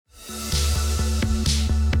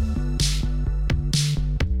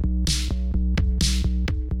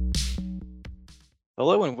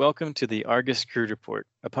Hello and welcome to the Argus Crude Report,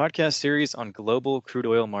 a podcast series on global crude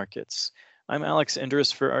oil markets. I'm Alex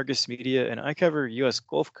Endress for Argus Media, and I cover U.S.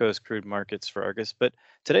 Gulf Coast crude markets for Argus. But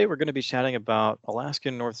today we're going to be chatting about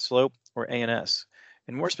Alaskan North Slope, or ANS.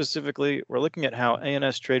 And more specifically, we're looking at how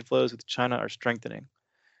ANS trade flows with China are strengthening.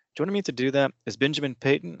 Joining me to do that is Benjamin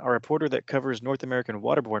Peyton, our reporter that covers North American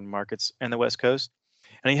waterborne markets and the West Coast,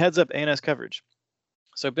 and he heads up ANS coverage.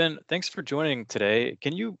 So, Ben, thanks for joining today.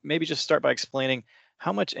 Can you maybe just start by explaining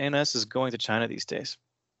how much ANS is going to China these days?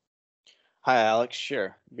 Hi, Alex.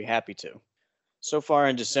 Sure, be happy to. So far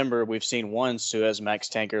in December, we've seen one Suezmax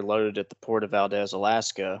tanker loaded at the port of Valdez,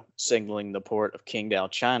 Alaska, signaling the port of Qingdao,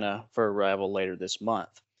 China, for arrival later this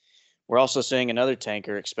month. We're also seeing another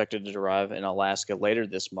tanker expected to arrive in Alaska later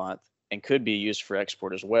this month and could be used for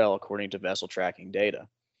export as well, according to vessel tracking data.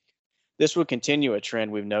 This would continue a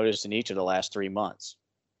trend we've noticed in each of the last 3 months.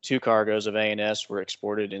 Two cargoes of ANS were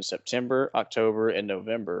exported in September, October, and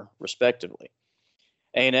November, respectively.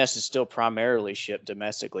 ANS is still primarily shipped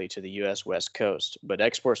domestically to the U.S. West Coast, but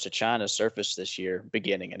exports to China surfaced this year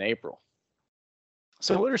beginning in April.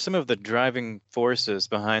 So, what are some of the driving forces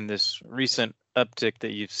behind this recent uptick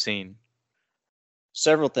that you've seen?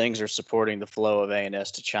 Several things are supporting the flow of ANS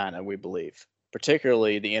to China, we believe,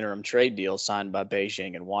 particularly the interim trade deal signed by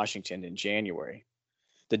Beijing and Washington in January.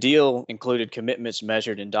 The deal included commitments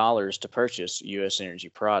measured in dollars to purchase U.S. energy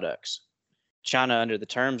products. China, under the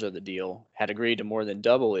terms of the deal, had agreed to more than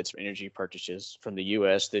double its energy purchases from the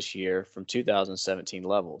U.S. this year from 2017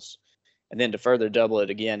 levels, and then to further double it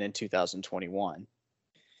again in 2021.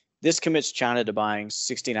 This commits China to buying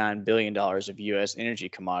 $69 billion of U.S. energy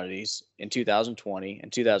commodities in 2020 and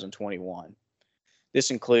 2021.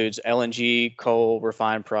 This includes LNG, coal,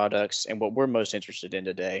 refined products, and what we're most interested in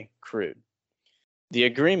today, crude. The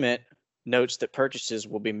agreement notes that purchases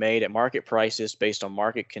will be made at market prices based on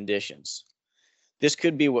market conditions. This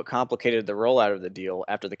could be what complicated the rollout of the deal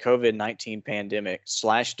after the COVID-19 pandemic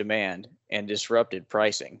slashed demand and disrupted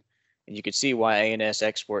pricing. And you could see why ANS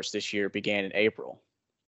exports this year began in April.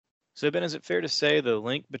 So, Ben, is it fair to say the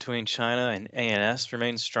link between China and ANS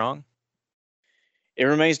remains strong? It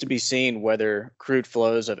remains to be seen whether crude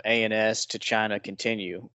flows of ANS to China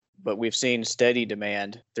continue, but we've seen steady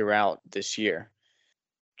demand throughout this year.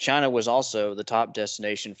 China was also the top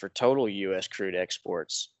destination for total U.S. crude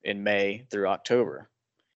exports in May through October.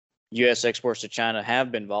 U.S. exports to China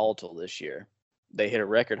have been volatile this year. They hit a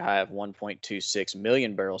record high of 1.26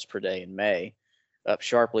 million barrels per day in May, up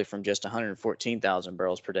sharply from just 114,000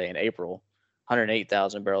 barrels per day in April,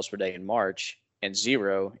 108,000 barrels per day in March, and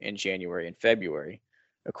zero in January and February,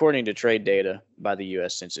 according to trade data by the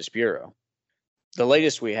U.S. Census Bureau. The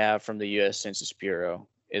latest we have from the U.S. Census Bureau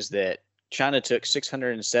is that China took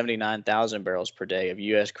 679,000 barrels per day of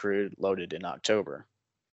U.S. crude loaded in October.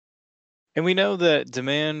 And we know that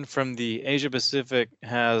demand from the Asia Pacific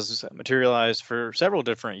has materialized for several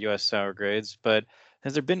different U.S. sour grades, but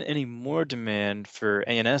has there been any more demand for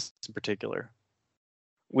ANS in particular?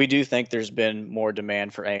 We do think there's been more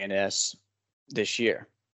demand for ANS this year.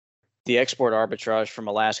 The export arbitrage from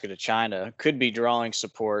Alaska to China could be drawing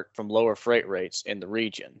support from lower freight rates in the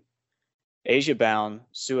region. Asia-bound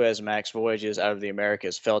Suezmax voyages out of the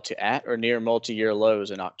Americas fell to at or near multi-year lows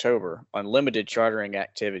in October on limited chartering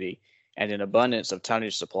activity and an abundance of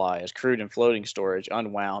tonnage supply as crude and floating storage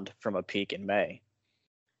unwound from a peak in May.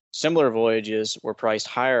 Similar voyages were priced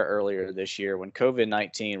higher earlier this year when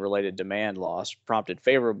COVID-19 related demand loss prompted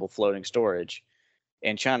favorable floating storage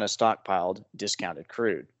and China stockpiled discounted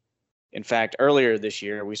crude. In fact, earlier this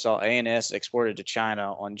year, we saw ANS exported to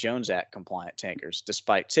China on Jones Act compliant tankers,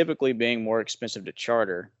 despite typically being more expensive to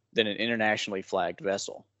charter than an internationally flagged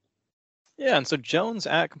vessel. Yeah, and so Jones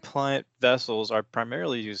Act compliant vessels are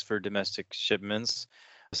primarily used for domestic shipments,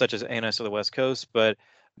 such as ANS to the West Coast, but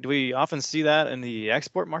do we often see that in the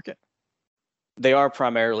export market? They are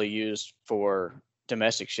primarily used for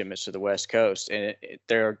domestic shipments to the West Coast, and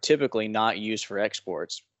they're typically not used for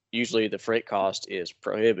exports. Usually the freight cost is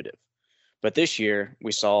prohibitive. But this year,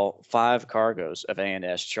 we saw 5 cargoes of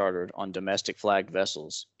ANS chartered on domestic flagged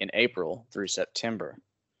vessels in April through September.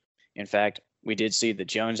 In fact, we did see the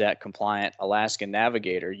Jones Act compliant Alaskan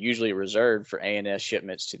Navigator, usually reserved for ANS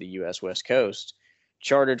shipments to the U.S. West Coast,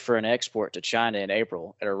 chartered for an export to China in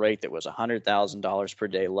April at a rate that was $100,000 per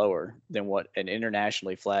day lower than what an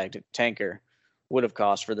internationally flagged tanker would have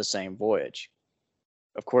cost for the same voyage.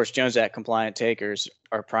 Of course, Jones Act compliant tankers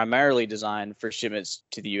are primarily designed for shipments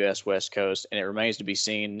to the U.S. West Coast, and it remains to be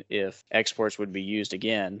seen if exports would be used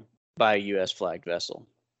again by a U.S. flagged vessel.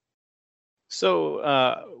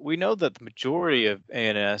 So we know that the majority of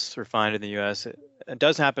ANS refined in the U.S. It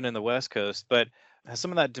does happen in the West Coast, but has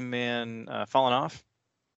some of that demand fallen off?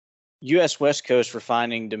 U.S. West Coast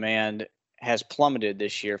refining demand has plummeted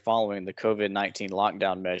this year following the COVID-19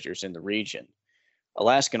 lockdown measures in the region.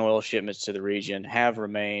 Alaskan oil shipments to the region have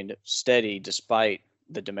remained steady despite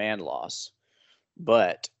the demand loss,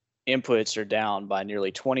 but inputs are down by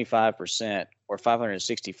nearly 25%, or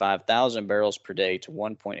 565,000 barrels per day to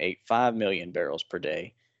 1.85 million barrels per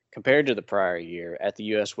day, compared to the prior year at the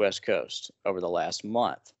U.S. West Coast over the last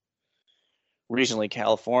month. Recently,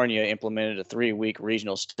 California implemented a 3-week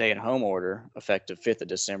regional stay at home order effective 5th of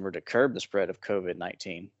December to curb the spread of COVID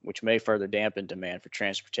 19, which may further dampen demand for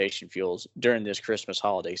transportation fuels during this Christmas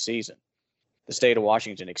holiday season. The state of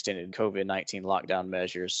Washington extended COVID 19 lockdown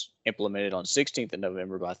measures implemented on 16th of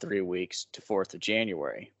November by 3 weeks to 4th of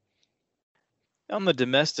January. On the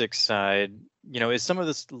domestic side, is some of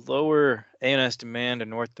this lower ANS demand in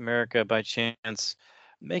North America by chance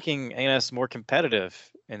making ANS more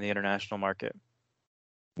competitive in the international market?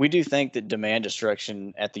 We do think that demand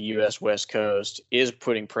destruction at the U.S. West Coast is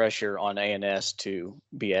putting pressure on ANS to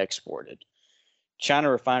be exported.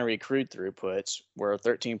 China refinery crude throughputs were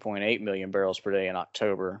 13.8 million barrels per day in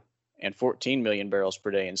October and 14 million barrels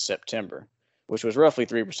per day in September, which was roughly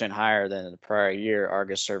 3% higher than in the prior year,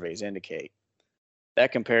 Argus surveys indicate.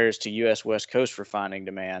 That compares to U.S. West Coast refining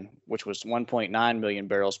demand, which was 1.9 million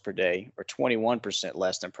barrels per day, or 21%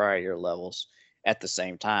 less than prior year levels at the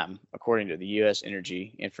same time, according to the U.S.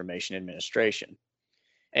 Energy Information Administration.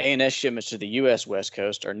 ANS shipments to the U.S. West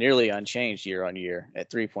Coast are nearly unchanged year on year at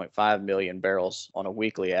 3.5 million barrels on a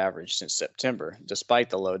weekly average since September, despite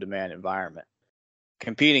the low demand environment.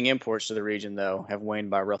 Competing imports to the region, though, have waned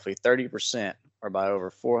by roughly 30%, or by over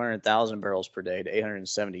 400,000 barrels per day to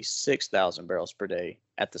 876,000 barrels per day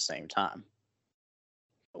at the same time.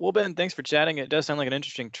 Well, Ben, thanks for chatting. It does sound like an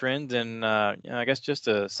interesting trend. And I guess just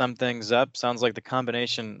to sum things up, sounds like the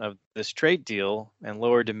combination of this trade deal and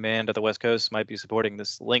lower demand at the West Coast might be supporting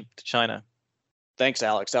this link to China. Thanks,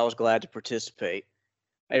 Alex. I was glad to participate.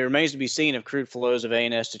 It remains to be seen if crude flows of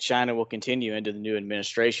ANS to China will continue into the new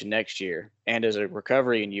administration next year, and as a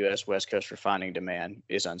recovery in U.S. West Coast refining demand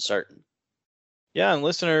is uncertain. Yeah, and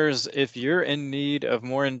listeners, if you're in need of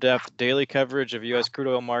more in-depth daily coverage of U.S. crude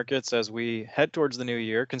oil markets as we head towards the new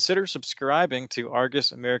year, consider subscribing to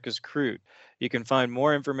Argus America's Crude. You can find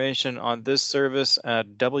more information on this service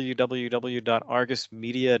at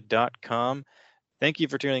www.argusmedia.com. Thank you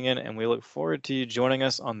for tuning in, and we look forward to you joining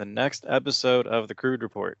us on the next episode of the Crude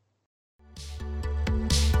Report.